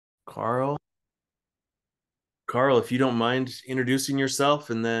Carl. Carl, if you don't mind introducing yourself,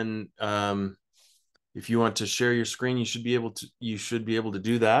 and then if you want to share your screen, you should be able to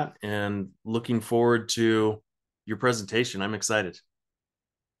do that. And looking forward to your presentation. I'm excited.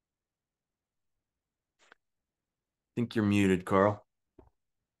 I think you're muted, Carl.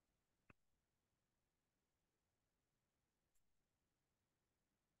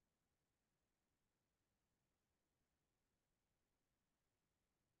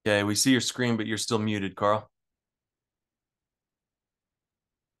 Okay, we see your screen, but you're still muted, Carl.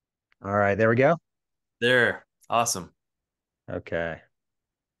 All right, there we go. There. Awesome. Okay.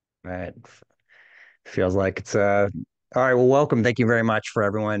 All right. Feels like it's all right. Well, welcome. Thank you very much for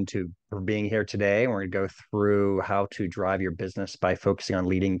everyone for being here today. We're going to go through how to drive your business by focusing on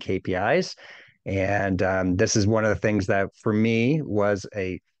leading KPIs. And this is one of the things that for me was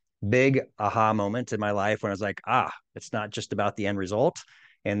a big aha moment in my life when I was like, it's not just about the end result.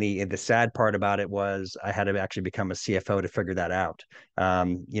 And the sad part about it was I had to actually become a CFO to figure that out.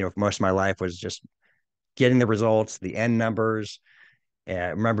 Most of my life was just getting the results, the end numbers. I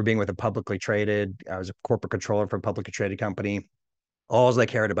remember being with I was a corporate controller for a publicly traded company. All I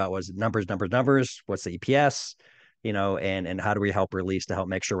cared about was numbers, numbers, numbers. What's the EPS? And how do we help release to help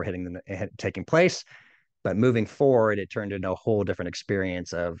make sure we're taking place. But moving forward, it turned into a whole different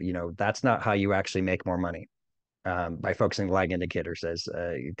experience of, that's not how you actually make more money by focusing lag indicators as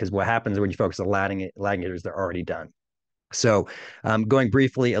because what happens when you focus on lag indicators, they're already done. So going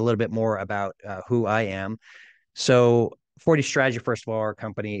briefly a little bit more about who I am. So 40 Strategy, first of all, our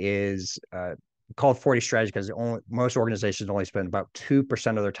company is called 40 Strategy because most organizations only spend about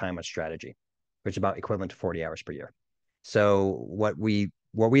 2% of their time on strategy, which is about equivalent to 40 hours per year. So what we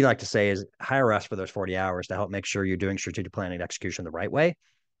like to say is hire us for those 40 hours to help make sure you're doing strategic planning and execution the right way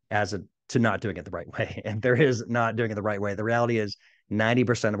to not doing it the right way. And there is not doing it the right way. The reality is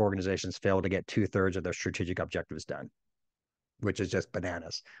 90% of organizations fail to get two-thirds of their strategic objectives done, which is just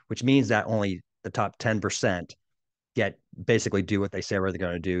bananas, which means that only the top 10% get basically do what they say they're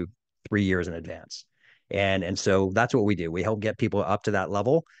going to do 3 years in advance. And so that's what we do. We help get people up to that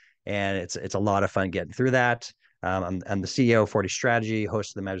level, and it's a lot of fun getting through that. I'm the CEO of 40 Strategy,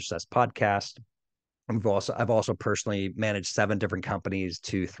 host of the Measure Success podcast. I've also personally managed 7 different companies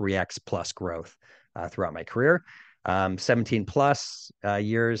to 3x plus growth throughout my career. 17 plus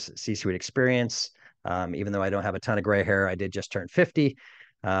years C-suite experience. Even though I don't have a ton of gray hair, I did just turn 50.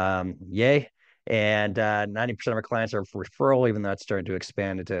 Yay. And 90% of our clients are referral, even though it's starting to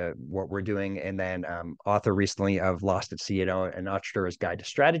expand into what we're doing. And then author recently of Lost at Sea, an Entrepreneur's Guide to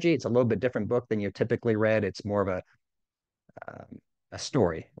Strategy. It's a little bit different book than you typically read. It's more of a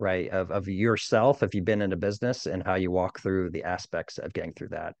story, right, of yourself if you've been in a business and how you walk through the aspects of getting through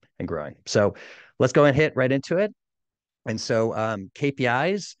that and growing. So let's go and hit right into it. And so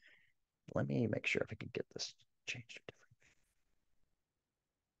KPIs, let me make sure if I can get this changed.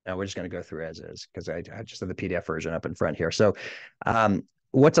 Now we're just going to go through as is because I just have the PDF version up in front here. So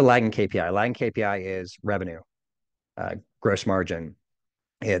what's a lagging KPI? Lagging KPI is revenue, gross margin,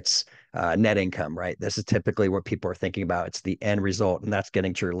 it's net income, right? This is typically what people are thinking about. It's the end result, and that's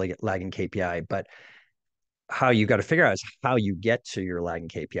getting to your lagging KPI. But how you got to figure out is how you get to your lagging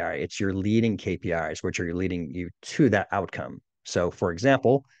KPI. It's your leading KPIs, which are leading you to that outcome. So, for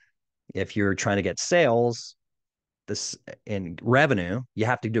example, if you're trying to get sales, this in revenue, you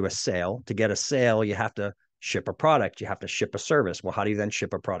have to do a sale. To get a sale, you have to ship a product, you have to ship a service. Well, how do you then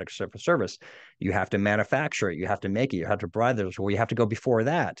ship a product, ship a service? You have to manufacture it, you have to make it, you have to provide those. Well, you have to go before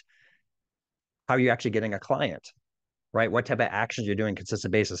that. How are you actually getting a client? Right? What type of actions you're doing on a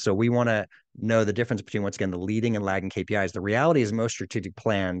consistent basis. So we want to know the difference between, once again, the leading and lagging KPIs. The reality is most strategic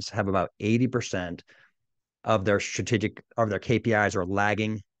plans have about 80% of their KPIs are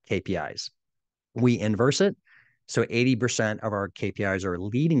lagging KPIs. We inverse it. So 80% of our KPIs are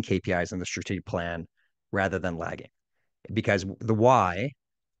leading KPIs in the strategic plan rather than lagging. Because the why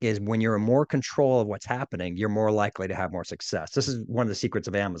is when you're in more control of what's happening, you're more likely to have more success. This is one of the secrets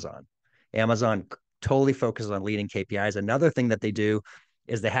of Amazon. Amazon totally focuses on leading KPIs. Another thing that they do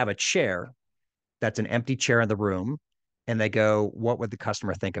is they have a chair that's an empty chair in the room, and they go, what would the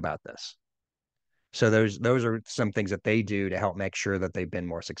customer think about this? So those are some things that they do to help make sure that they've been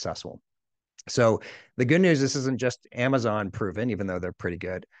more successful. So the good news, this isn't just Amazon proven, even though they're pretty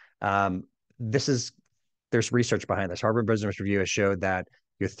good. This is There's research behind this. Harvard Business Review has showed that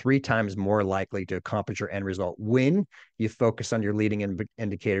you're 3 times more likely to accomplish your end result when you focus on your leading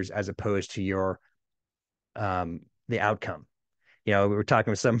indicators as opposed to the outcome. We were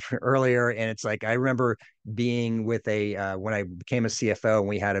talking with some earlier, and it's like I remember being with when I became a CFO, and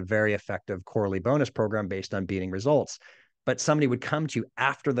we had a very effective quarterly bonus program based on beating results. but somebody would come to you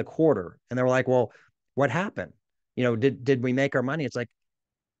after the quarter and they were like, well, what happened? Did we make our money? It's like,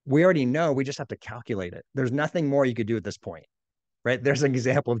 we already know, we just have to calculate it. There's nothing more you could do at this point, right? There's an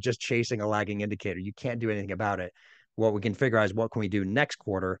example of just chasing a lagging indicator. You can't do anything about it. What we can figure out is what can we do next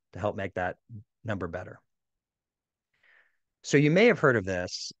quarter to help make that number better. So you may have heard of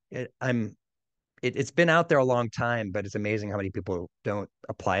this. It's been out there a long time, but it's amazing how many people don't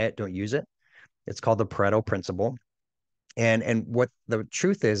apply it, don't use it. It's called the Pareto principle. And what the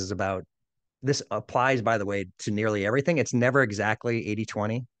truth is about this applies, by the way, to nearly everything. It's never exactly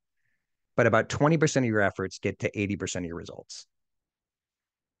 80-20, but about 20% of your efforts get to 80% of your results,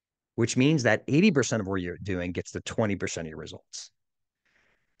 which means that 80% of what you're doing gets to 20% of your results.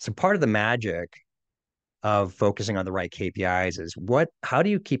 So part of the magic of focusing on the right KPIs is how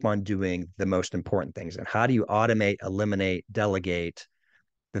do you keep on doing the most important things? And how do you automate, eliminate, delegate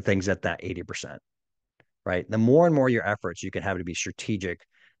the things at that 80%, right? The more and more your efforts you can have to be strategic,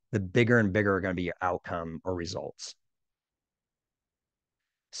 the bigger and bigger are going to be your outcome or results.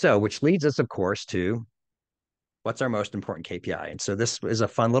 So, which leads us, of course, to what's our most important KPI. And so this is a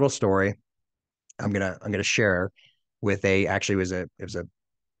fun little story I'm gonna share with it was a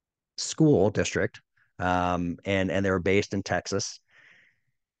school district, and they were based in Texas,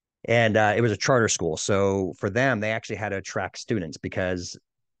 and it was a charter school. So for them, they actually had to attract students because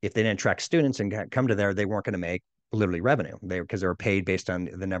if they didn't attract students and come to there, they weren't going to make literally revenue. Because they were paid based on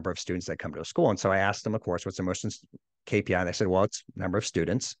the number of students that come to a school. And so I asked them, of course, what's the most KPI? And they said, well, it's number of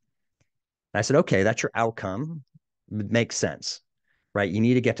students. And I said, okay, that's your outcome. It makes sense, right? You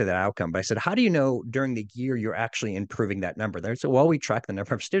need to get to that outcome. But I said, how do you know during the year you're actually improving that number? They said, well, we track the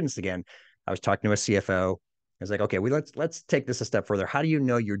number of students again. I was talking to a CFO. I was like, okay, let's take this a step further. How do you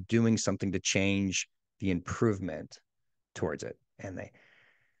know you're doing something to change the improvement towards it? And they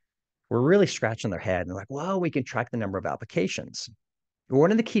were really scratching their head and they're like, well, we can track the number of applications. One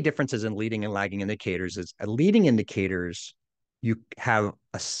of the key differences in leading and lagging indicators is leading indicators, you have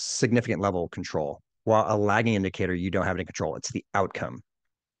a significant level of control, while a lagging indicator, you don't have any control. It's the outcome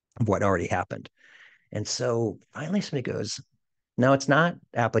of what already happened. And so finally somebody goes, no, it's not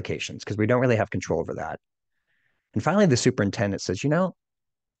applications because we don't really have control over that. And finally the superintendent says,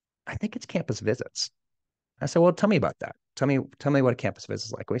 I think it's campus visits. I said, well, tell me about that. Tell me what a campus visit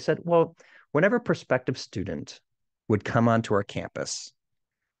is like. We said, well, whenever a prospective student would come onto our campus,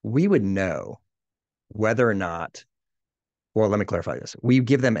 we would know whether or not, well, let me clarify this. We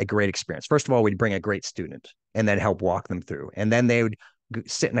give them a great experience. First of all, we'd bring a great student and then help walk them through. And then they would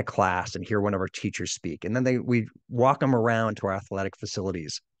sit in a class and hear one of our teachers speak. And then we'd walk them around to our athletic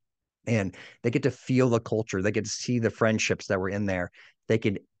facilities and they get to feel the culture. They get to see the friendships that were in there. They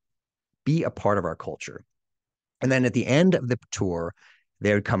could be a part of our culture. And then at the end of the tour,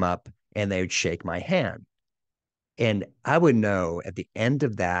 they would come up and they would shake my hand. And I would know at the end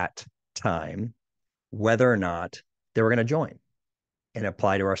of that time whether or not they were going to join and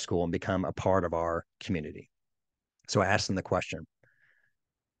apply to our school and become a part of our community. So I asked them the question,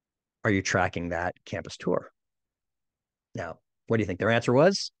 are you tracking that campus tour? Now, what do you think their answer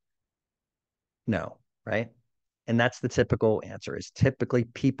was? No, right? And that's the typical answer is typically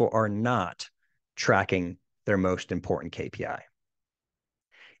people are not tracking their most important KPI.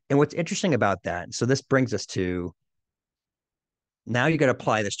 And what's interesting about that, so this brings us to now you got to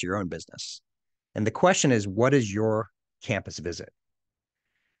apply this to your own business. And the question is, what is your campus visit?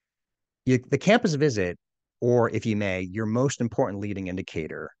 The campus visit, or if you may, your most important leading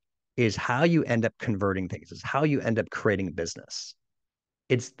indicator is how you end up converting things, is how you end up creating business.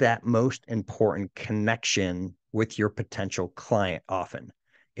 It's that most important connection with your potential client often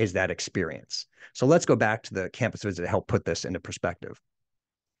is that experience. So let's go back to the campus visit to help put this into perspective.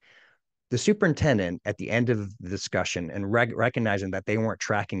 The superintendent at the end of the discussion and recognizing that they weren't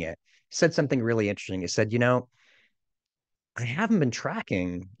tracking it said something really interesting. He said, I haven't been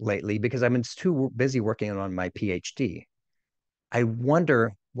tracking lately because I've been too busy working on my PhD. I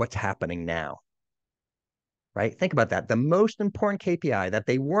wonder what's happening now, right? Think about that. The most important KPI that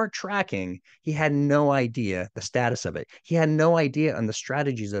they weren't tracking, he had no idea the status of it. He had no idea on the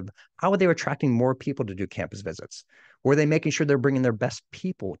strategies of how they were attracting more people to do campus visits. Were they making sure they're bringing their best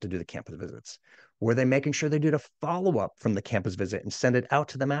people to do the campus visits? Were they making sure they did a follow-up from the campus visit and send it out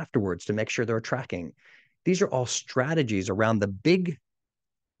to them afterwards to make sure they're tracking? These are all strategies around the big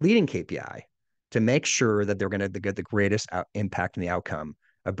leading KPI to make sure that they're going to get the greatest impact and the outcome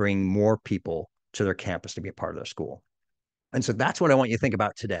of bringing more people to their campus to be a part of their school. And so that's what I want you to think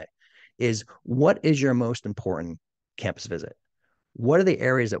about today is what is your most important campus visit? What are the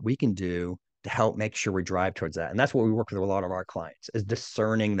areas that we can do to help make sure we drive towards that. And that's what we work with a lot of our clients, is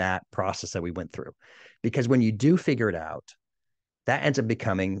discerning that process that we went through. Because when you do figure it out, that ends up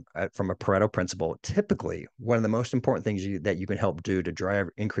becoming, from a Pareto principle, typically one of the most important things that you can help do to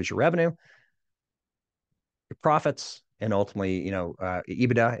increase your revenue, your profits, and ultimately,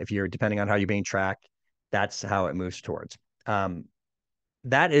 EBITDA, if you're depending on how you're being tracked, that's how it moves towards.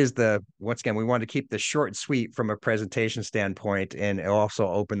 That is once again, we wanted to keep this short and sweet from a presentation standpoint, and also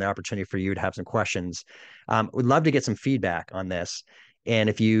open the opportunity for you to have some questions. We'd love to get some feedback on this. And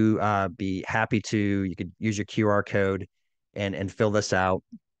if you be happy to, you could use your QR code and fill this out.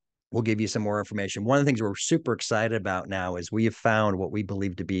 We'll give you some more information. One of the things we're super excited about now is we have found what we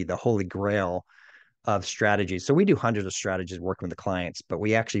believe to be the holy grail of strategies. So we do hundreds of strategies working with the clients, but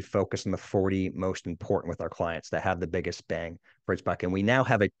we actually focus on the 40 most important with our clients that have the biggest bang for its buck. And we now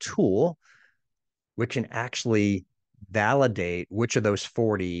have a tool which can actually validate which of those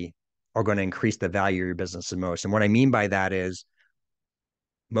 40 are going to increase the value of your business the most. And what I mean by that is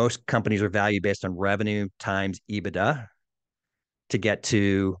most companies are valued based on revenue times EBITDA to get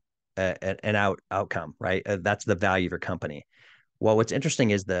to an outcome, right? That's the value of your company. Well, what's interesting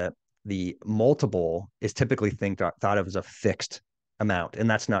is the multiple is typically thought of as a fixed amount, and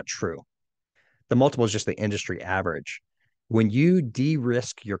that's not true. The multiple is just the industry average. When you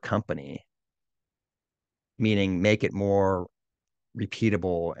de-risk your company, meaning make it more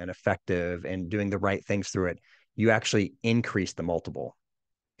repeatable and effective and doing the right things through it, you actually increase the multiple.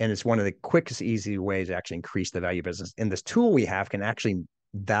 And it's one of the quickest, easy ways to actually increase the value of business. And this tool we have can actually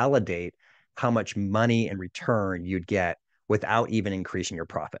validate how much money and return you'd get without even increasing your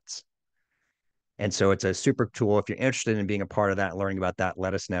profits. And so it's a super tool. If you're interested in being a part of that, learning about that,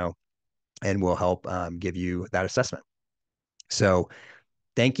 let us know, and we'll help give you that assessment. So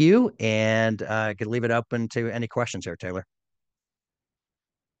thank you. And I could leave it open to any questions here, Taylor.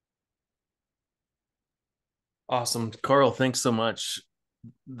 Awesome. Carl, thanks so much.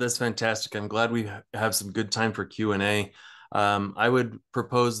 That's fantastic. I'm glad we have some good time for Q&A. I would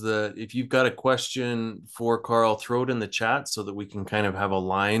propose that if you've got a question for Carl, throw it in the chat so that we can kind of have a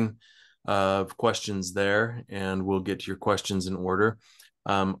line of questions there, and we'll get to your questions in order.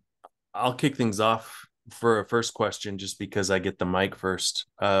 I'll kick things off for a first question just because I get the mic first.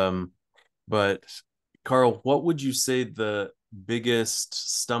 But Carl, what would you say the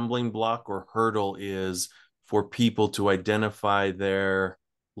biggest stumbling block or hurdle is for people to identify their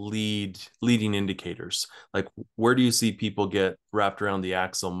leading indicators? Like, where do you see people get wrapped around the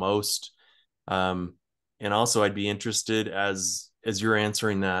axle most? And also, I'd be interested, as you're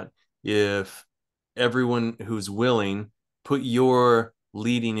answering that, if everyone who's willing, put your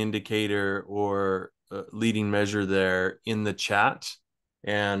leading indicator or leading measure there in the chat,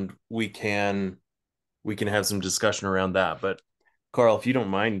 and we can have some discussion around that. But Carl, if you don't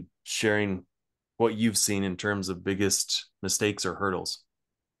mind sharing what you've seen in terms of biggest mistakes or hurdles.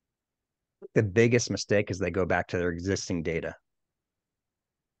 The biggest mistake is they go back to their existing data.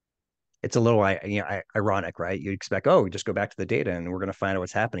 It's a little, ironic, right? You expect, oh, just go back to the data and we're going to find out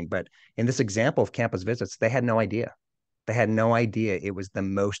what's happening. But in this example of campus visits, they had no idea. They had no idea it was the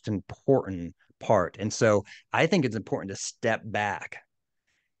most important part. And so I think it's important to step back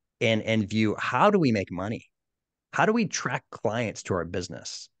and view, how do we make money? How do we track clients to our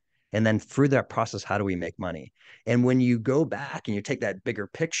business? And then through that process, how do we make money? And when you go back and you take that bigger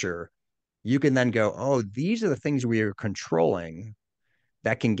picture, you can then go, oh, these are the things we are controlling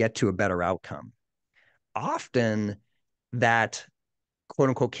that can get to a better outcome. Often that quote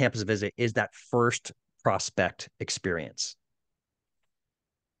unquote campus visit is that first prospect experience.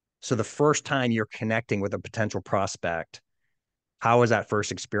 So the first time you're connecting with a potential prospect, how was that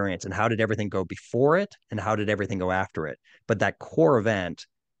first experience, and how did everything go before it, and how did everything go after it? But that core event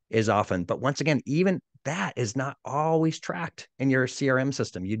is often, but once again, even that is not always tracked in your CRM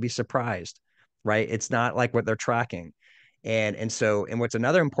system. You'd be surprised, right? It's not like what they're tracking. And what's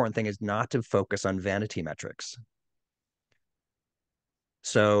another important thing is not to focus on vanity metrics.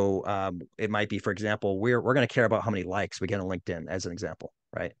 So it might be, for example, we're going to care about how many likes we get on LinkedIn as an example,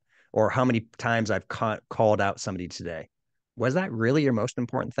 right? Or how many times I've called out somebody today. Was that really your most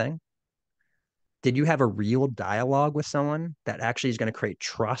important thing? Did you have a real dialogue with someone that actually is going to create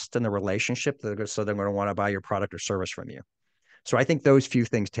trust in the relationship, so they're going to want to buy your product or service from you? So I think those few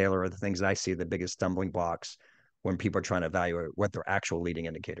things, Taylor, are the things that I see the biggest stumbling blocks when people are trying to evaluate what their actual leading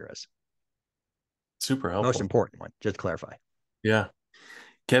indicator is. Super Most helpful. important one, just to clarify. Yeah.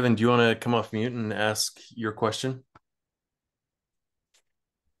 Kevin, do you want to come off mute and ask your question?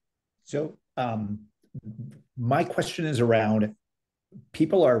 So my question is around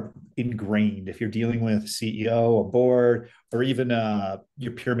people are ingrained. If you're dealing with CEO, a board, or even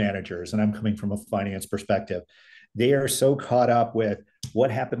your peer managers, and I'm coming from a finance perspective, they are so caught up with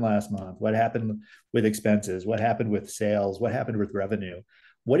what happened last month, what happened with expenses, what happened with sales, what happened with revenue.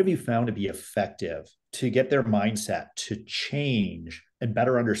 What have you found to be effective to get their mindset to change and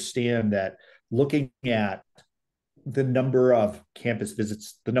better understand that looking at the number of campus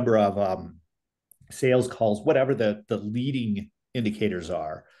visits, the number of sales calls, whatever the leading indicators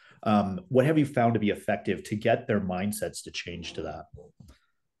are, what have you found to be effective to get their mindsets to change to that?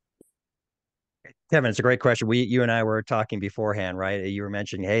 Kevin, it's a great question. You and I were talking beforehand, right? You were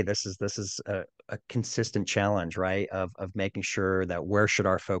mentioning, hey, this is a consistent challenge, right? Of making sure that where should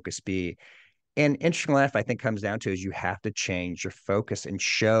our focus be? And interestingly enough, I think comes down to is you have to change your focus and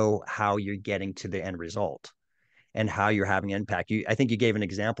show how you're getting to the end result and how you're having impact. I think you gave an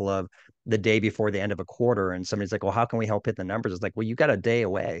example of the day before the end of a quarter, and somebody's like, "Well, how can we help hit the numbers?" It's like, "Well, you got a day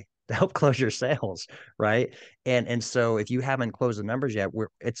away to help close your sales, right?" And so if you haven't closed the numbers yet,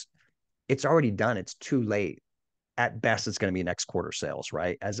 it's already done. It's too late. At best, it's going to be next quarter sales,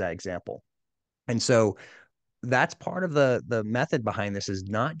 right? As that example. And so that's part of the method behind this is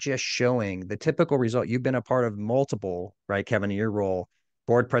not just showing the typical result. You've been a part of multiple, right, Kevin, in your role,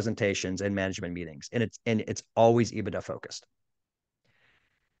 board presentations and management meetings, and it's always EBITDA focused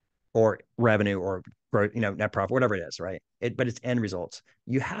or revenue or net profit, whatever it is, right? But it's end results.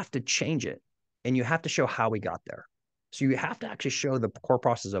 You have to change it, and you have to show how we got there. So you have to actually show the core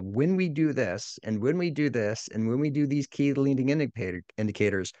process of when we do this, and when we do this, and when we do these key leading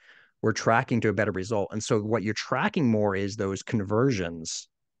indicators, we're tracking to a better result. And so what you're tracking more is those conversions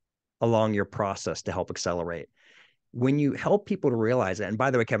along your process to help accelerate. When you help people to realize it, and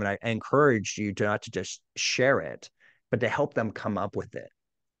by the way, Kevin, I encourage you to not to just share it, but to help them come up with it,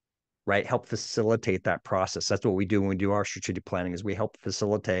 right? Help facilitate that process. That's what we do when we do our strategic planning is we help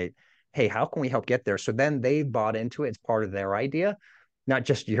facilitate, hey, how can we help get there? So then they've bought into it. It's part of their idea, not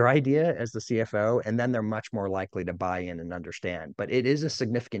just your idea as the CFO. And then they're much more likely to buy in and understand. But it is a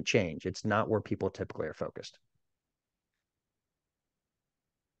significant change. It's not where people typically are focused.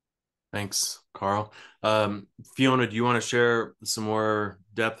 Thanks, Carl. Fiona, do you want to share some more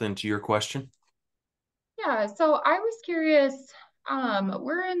depth into your question? Yeah, so I was curious.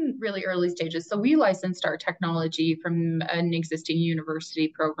 We're in really early stages. So we licensed our technology from an existing university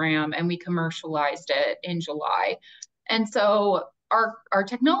program and we commercialized it in July. And so our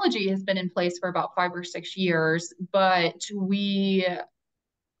technology has been in place for about 5 or 6 years, but we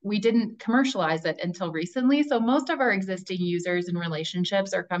didn't commercialize it until recently. So most of our existing users and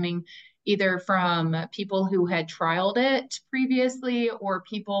relationships are coming either from people who had trialed it previously or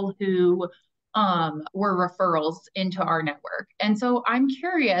people who were referrals into our network. And so I'm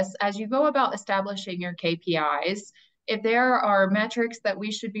curious, as you go about establishing your KPIs, if there are metrics that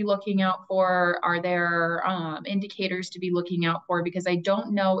we should be looking out for, are there indicators to be looking out for? Because I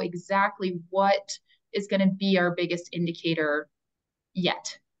don't know exactly what is going to be our biggest indicator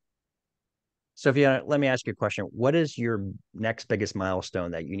yet. Sophia, let me ask you a question. What is your next biggest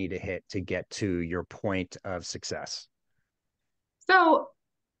milestone that you need to hit to get to your point of success? So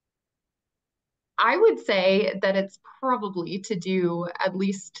I would say that it's probably to do at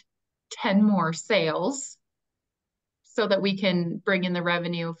least 10 more sales so that we can bring in the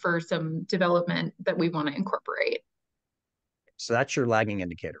revenue for some development that we want to incorporate. So that's your lagging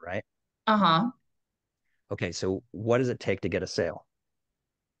indicator, right? Uh-huh. Okay, so what does it take to get a sale?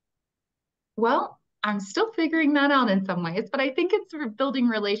 Well, I'm still figuring that out in some ways, but I think it's building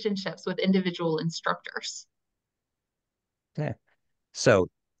relationships with individual instructors. Okay. So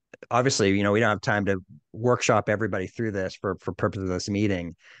obviously, we don't have time to workshop everybody through this for purpose of this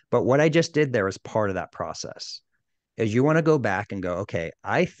meeting. But what I just did there is part of that process. Is you want to go back and go, okay,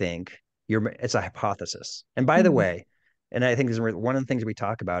 I think it's a hypothesis. And by the Mhm. way, and I think this is one of the things we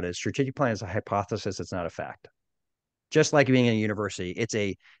talk about is strategic plan is a hypothesis. It's not a fact. Just like being in a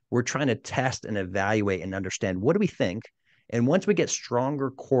university, we're trying to test and evaluate and understand what do we think. And once we get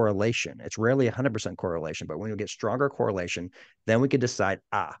stronger correlation, it's rarely 100% correlation, but when we get stronger correlation, then we can decide,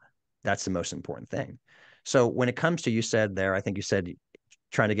 that's the most important thing. So when it comes to, you said there, I think you said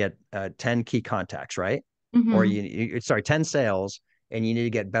trying to get 10 key contacts, right? Or Mhm. 10 sales, and you need to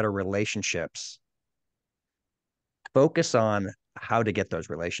get better relationships. Focus on how to get those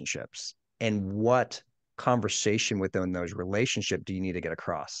relationships and what conversation within those relationships do you need to get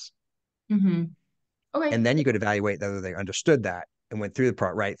across. Mhm. Okay. And then you could evaluate whether they understood that and went through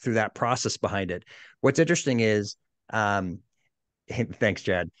through that process behind it. What's interesting is, um, thanks,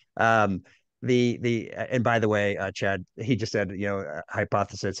 Chad. And by the way, Chad, he just said,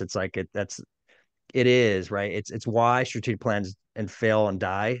 hypothesis. It's like it is right. It's why strategic plans and fail and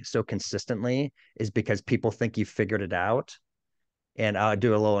die so consistently is because people think you figured it out. And I'll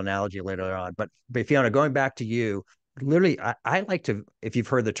do a little analogy later on. But Fiona, going back to you, literally, I like to, if you've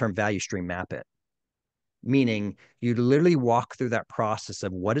heard the term value stream, map it, meaning you literally walk through that process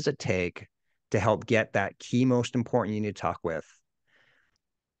of what does it take to help get that key most important you need to talk with.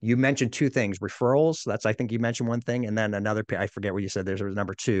 You mentioned two things, referrals. That's, I think you mentioned one thing. And then another, I forget what you said. There's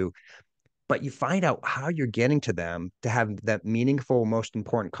number two, but you find out how you're getting to them to have that meaningful, most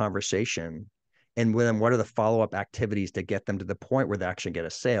important conversation. And then what are the follow-up activities to get them to the point where they actually get a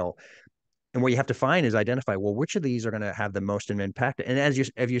sale? And what you have to find is identify, well, which of these are going to have the most impact. And as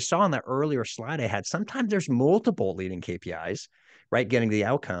you saw in that earlier slide I had, sometimes there's multiple leading KPIs, right? Getting the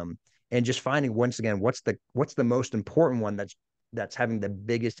outcome and just finding, once again, what's the most important one that's having the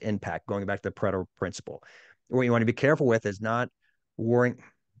biggest impact, going back to the Pareto principle. What you want to be careful with is not worrying.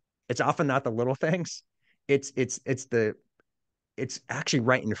 It's often not the little things. It's actually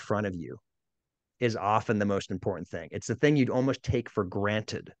right in front of you is often the most important thing. It's the thing you'd almost take for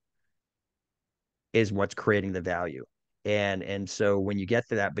granted is what's creating the value. And so when you get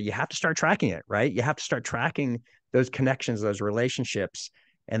to that, but you have to start tracking it, right? You have to start tracking those connections, those relationships,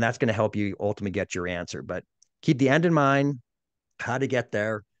 and that's going to help you ultimately get your answer. But keep the end in mind, how to get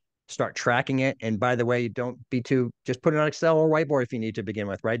there, start tracking it. And by the way, don't be just put it on Excel or whiteboard if you need to begin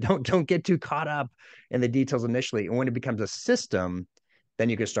with, right? Don't get too caught up in the details initially. And when it becomes a system, then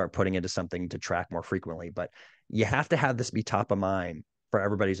you can start putting into something to track more frequently. But you have to have this be top of mind for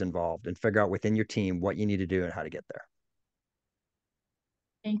everybody's involved and figure out within your team what you need to do and how to get there.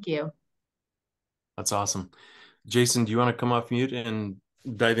 Thank you. That's awesome. Jason, do you want to come off mute and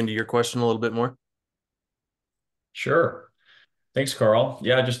dive into your question a little bit more? Sure. Thanks, Carl.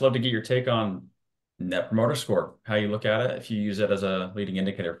 Yeah, I'd just love to get your take on Net Promoter Score, how you look at it, if you use it as a leading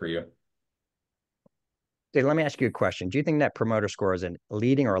indicator for you. Dave, let me ask you a question. Do you think Net Promoter Score is a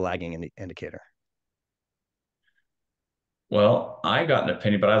leading or a lagging indicator? Well, I got an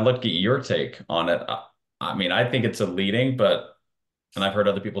opinion, but I'd like to get your take on it. I mean, I think it's a leading, and I've heard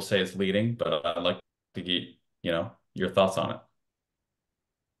other people say it's leading, but I'd like to get, your thoughts on it.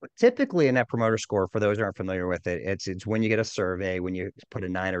 Typically, a Net Promoter Score, for those who aren't familiar with it, it's when you get a survey, when you put a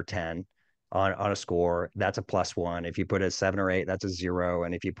 9 or 10 on a score, that's a +1. If you put a 7 or 8, that's a 0.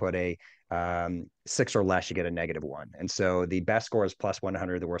 And if you put a 6 or less, you get a -1. And so the best score is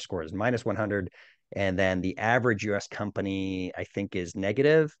 +100, the worst score is -100. And then the average US company, I think, is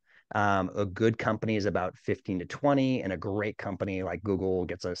negative. A good company is about 15 to 20, and a great company like Google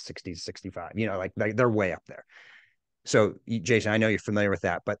gets a 60 to 65. Like they're way up there. So, Jason, I know you're familiar with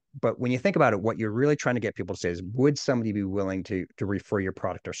that, but when you think about it, what you're really trying to get people to say is, would somebody be willing to refer your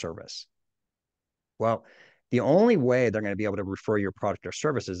product or service? Well, the only way they're going to be able to refer your product or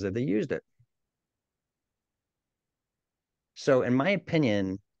service is if they used it. So, in my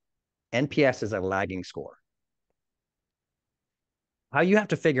opinion, NPS is a lagging score. How you have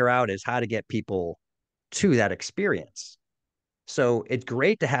to figure out is how to get people to that experience. So it's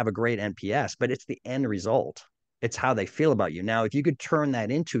great to have a great NPS, but it's the end result. It's how they feel about you. Now, if you could turn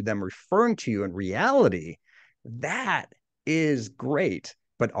that into them referring to you in reality, that is great.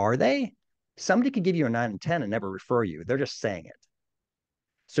 But are they? Somebody could give you a 9 and 10 and never refer you. They're just saying it.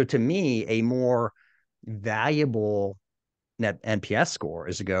 So to me, a more valuable net NPS score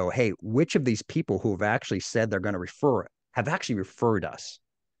is to go, hey, which of these people who have actually said they're going to refer have actually referred us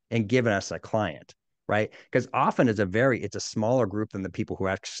and given us a client? Right? Because often it's a smaller group than the people who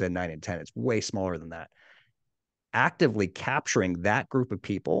actually said 9 and 10. It's way smaller than that. Actively capturing that group of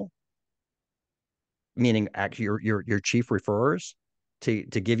people, meaning your chief referrers to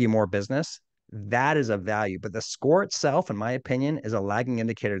give you more business, that is of value. But the score itself, in my opinion, is a lagging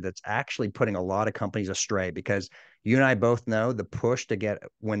indicator that's actually putting a lot of companies astray, because you and I both know the push to get,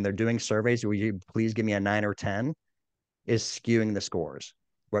 when they're doing surveys, will you please give me a 9 or 10, is skewing the scores.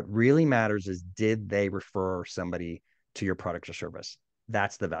 What really matters is, did they refer somebody to your product or service?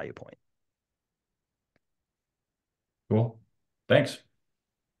 That's the value point. Cool. Thanks.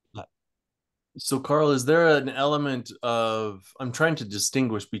 So, Carl, is there an element of, I'm trying to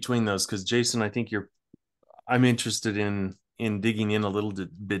distinguish between those, because Jason, I think I'm interested in digging in a little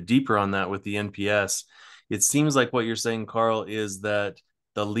bit deeper on that with the NPS. It seems like what you're saying, Carl, is that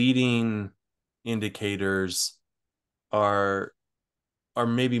the leading indicators are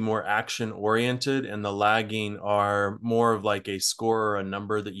maybe more action oriented, and the lagging are more of like a score or a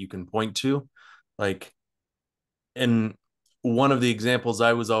number that you can point to. Like, and one of the examples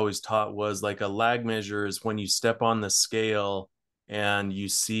I was always taught was like a lag measure is when you step on the scale and you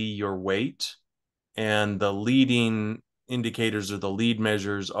see your weight, and the leading indicators or the lead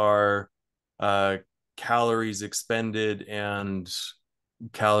measures are calories expended and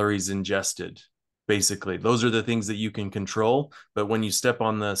calories ingested. Basically, those are the things that you can control. But when you step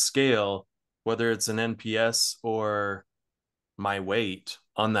on the scale, whether it's an NPS or my weight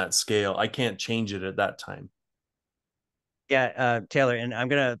on that scale, I can't change it at that time. Yeah, Taylor, and I'm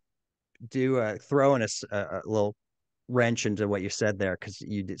gonna throw in a little wrench into what you said there, because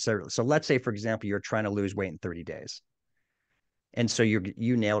you did so let's say, for example, you're trying to lose weight in 30 days. And so you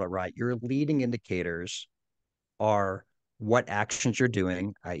nailed it right. Your leading indicators are what actions you're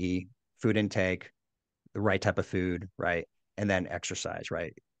doing, i.e., food intake, the right type of food, right? And then exercise,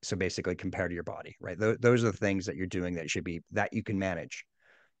 right? So basically compared to your body, right? Those are the things that you're doing that should be that you can manage.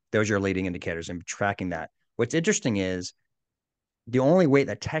 Those are your leading indicators, and tracking that. What's interesting is the only weight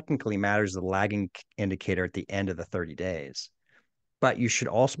that technically matters is the lagging indicator at the end of the 30 days. But you should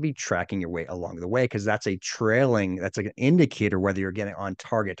also be tracking your weight along the way, because that's that's like an indicator whether you're getting on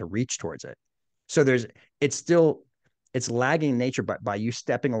target to reach towards it. So it's still, it's lagging in nature, but by you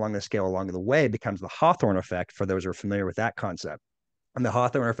stepping along the scale along the way, it becomes the Hawthorne effect for those who are familiar with that concept. And the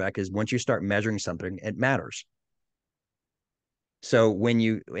Hawthorne effect is once you start measuring something, it matters. So when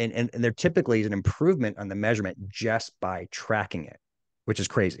and there typically is an improvement on the measurement just by tracking it, which is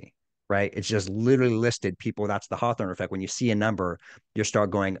crazy, right? It's just literally listed people. That's the Hawthorne effect. When you see a number, you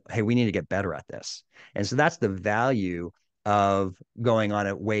start going, hey, we need to get better at this. And so that's the value of going on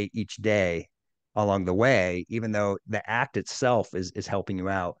a weight each day along the way, even though the act itself is helping you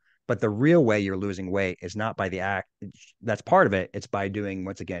out. But the real way you're losing weight is not by the act. That's part of it. It's by doing,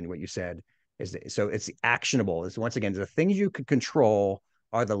 once again, what you said, so it's actionable. Is once again, the things you can control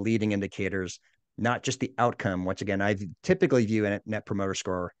are the leading indicators, not just the outcome. Once again, I typically view a net promoter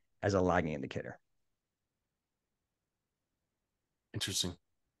score as a lagging indicator. Interesting.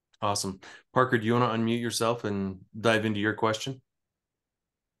 Awesome. Parker, do you want to unmute yourself and dive into your question?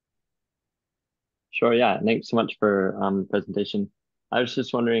 Sure, yeah. Thanks so much for the presentation. I was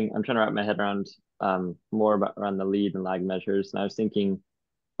just wondering, I'm trying to wrap my head around more about around the lead and lag measures. And I was thinking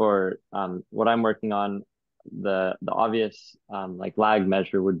for what I'm working on, the obvious like lag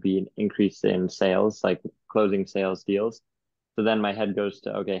measure would be an increase in sales, like closing sales deals. So then my head goes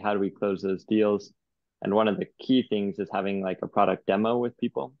to, okay, how do we close those deals? And one of the key things is having like a product demo with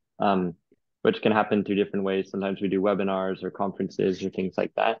people, which can happen through different ways. Sometimes we do webinars or conferences or things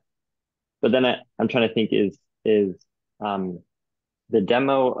like that. But then I'm trying to think, is the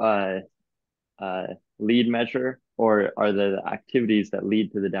demo lead measure, or are the activities that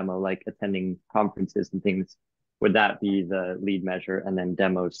lead to the demo, like attending conferences and things, would that be the lead measure, and then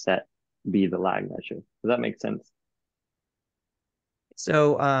demo set be the lag measure? Does that make sense?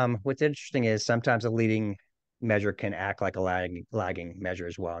 So what's interesting is sometimes a leading measure can act like a lagging measure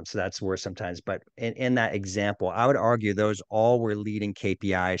as well. And so that's where sometimes, but in that example, I would argue those all were leading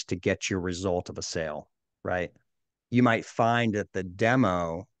KPIs to get your result of a sale, right? You might find that the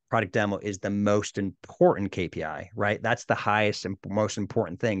product demo is the most important KPI, right? That's the highest and most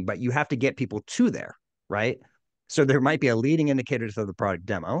important thing, but you have to get people to there, right? So there might be a leading indicator to the product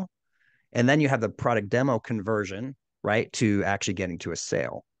demo, and then you have the product demo conversion, right, to actually getting to a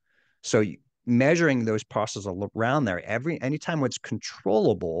sale. So measuring those processes around there, anytime what's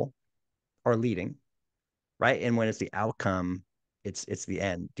controllable are leading, right? And when it's the outcome, it's the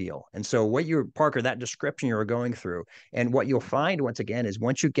end deal. And so what you're, Parker, that description you were going through, and what you'll find once again is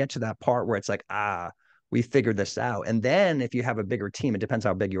once you get to that part where it's like, we figured this out. And then if you have a bigger team, it depends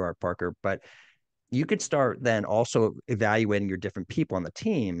how big you are, Parker, but you could start then also evaluating your different people on the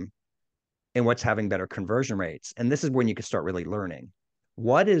team and what's having better conversion rates. And this is when you can start really learning.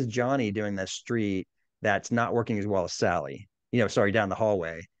 What is Johnny doing this street that's not working as well as Sally? Sorry, down the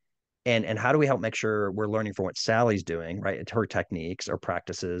hallway. And how do we help make sure we're learning from what Sally's doing, right? Her techniques or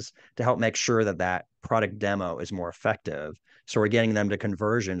practices to help make sure that that product demo is more effective. So we're getting them to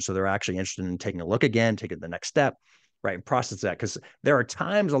conversion. So they're actually interested in taking a look again, taking the next step, right? And process that. Because there are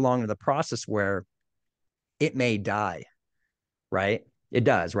times along the process where it may die, right? It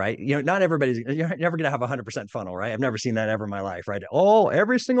does, right? Not everybody's, you're never going to have a 100% funnel, right? I've never seen that ever in my life, right?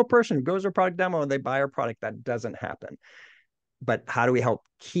 Every single person who goes to a product demo and they buy our product, that doesn't happen. But how do we help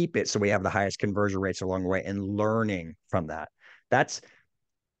keep it so we have the highest conversion rates along the way and learning from that? That's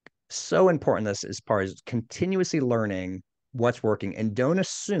so important, this as far as continuously learning what's working. And don't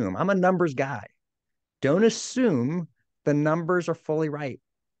assume, I'm a numbers guy. Don't assume the numbers are fully right.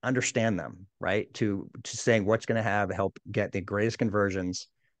 Understand them, right? To saying what's going to help get the greatest conversions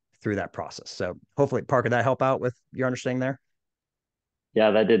through that process. So hopefully, Parker, that help out with your understanding there?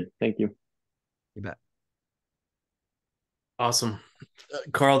 Yeah, that did. Thank you. You bet. Awesome.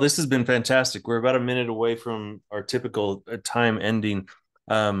 Carl, this has been fantastic. We're about a minute away from our typical time ending.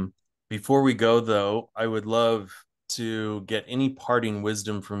 Before we go, though, I would love to get any parting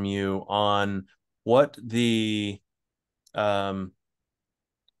wisdom from you on what the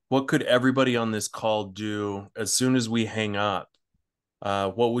what could everybody on this call do as soon as we hang up?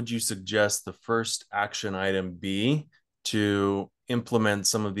 What would you suggest the first action item be to implement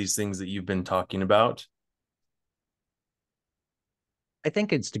some of these things that you've been talking about? I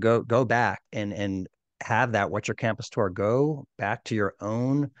think it's to go back and have that What's Your Campus Tour, go back to your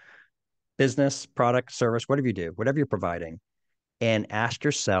own business, product, service, whatever you do, whatever you're providing, and ask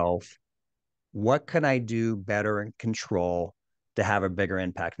yourself, what can I do better and control to have a bigger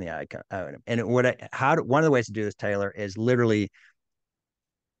impact in the item? And one of the ways to do this, Taylor, is literally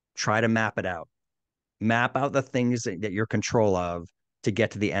try to map it out. Map out the things that you're control of to get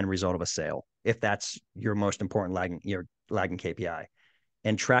to the end result of a sale, if that's your most important lagging KPI,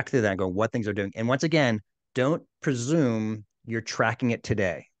 and track through that and go what things are doing. And once again, don't presume you're tracking it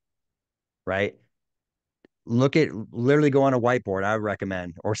today, right? Literally go on a whiteboard, I would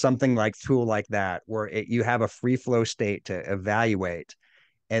recommend, or something like tool like that, where you have a free flow state to evaluate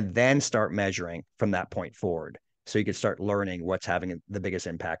and then start measuring from that point forward. So you can start learning what's having the biggest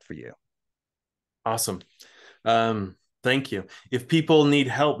impact for you. Awesome. Thank you. If people need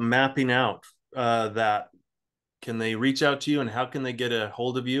help mapping out that, can they reach out to you, and how can they get a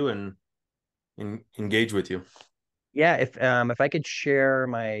hold of you and engage with you? Yeah, if I could share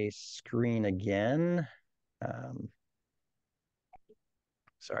my screen again.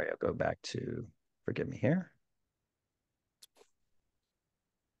 Sorry, I'll go back to, forgive me here.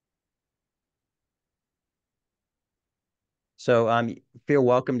 So feel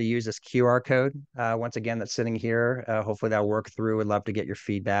welcome to use this QR code. Once again, that's sitting here. Hopefully that'll work through. We'd love to get your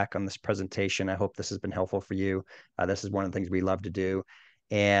feedback on this presentation. I hope this has been helpful for you. This is one of the things we love to do.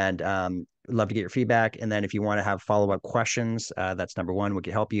 And love to get your feedback. And then if you want to have follow-up questions, that's number one, we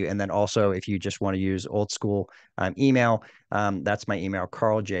can help you. And then also if you just want to use old school email, that's my email,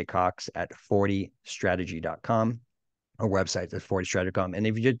 carljacox@40strategy.com. Our website is 40strategy.com. And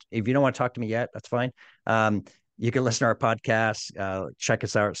if you don't want to talk to me yet, that's fine. You can listen to our podcast, check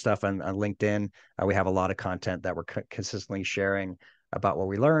us out stuff on LinkedIn. We have a lot of content that we're consistently sharing about what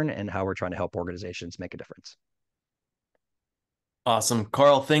we learn and how we're trying to help organizations make a difference. Awesome.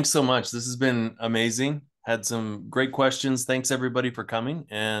 Carl, thanks so much. This has been amazing. Had some great questions. Thanks everybody for coming,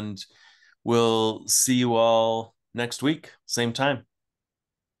 and we'll see you all next week, same time.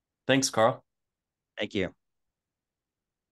 Thanks, Carl. Thank you.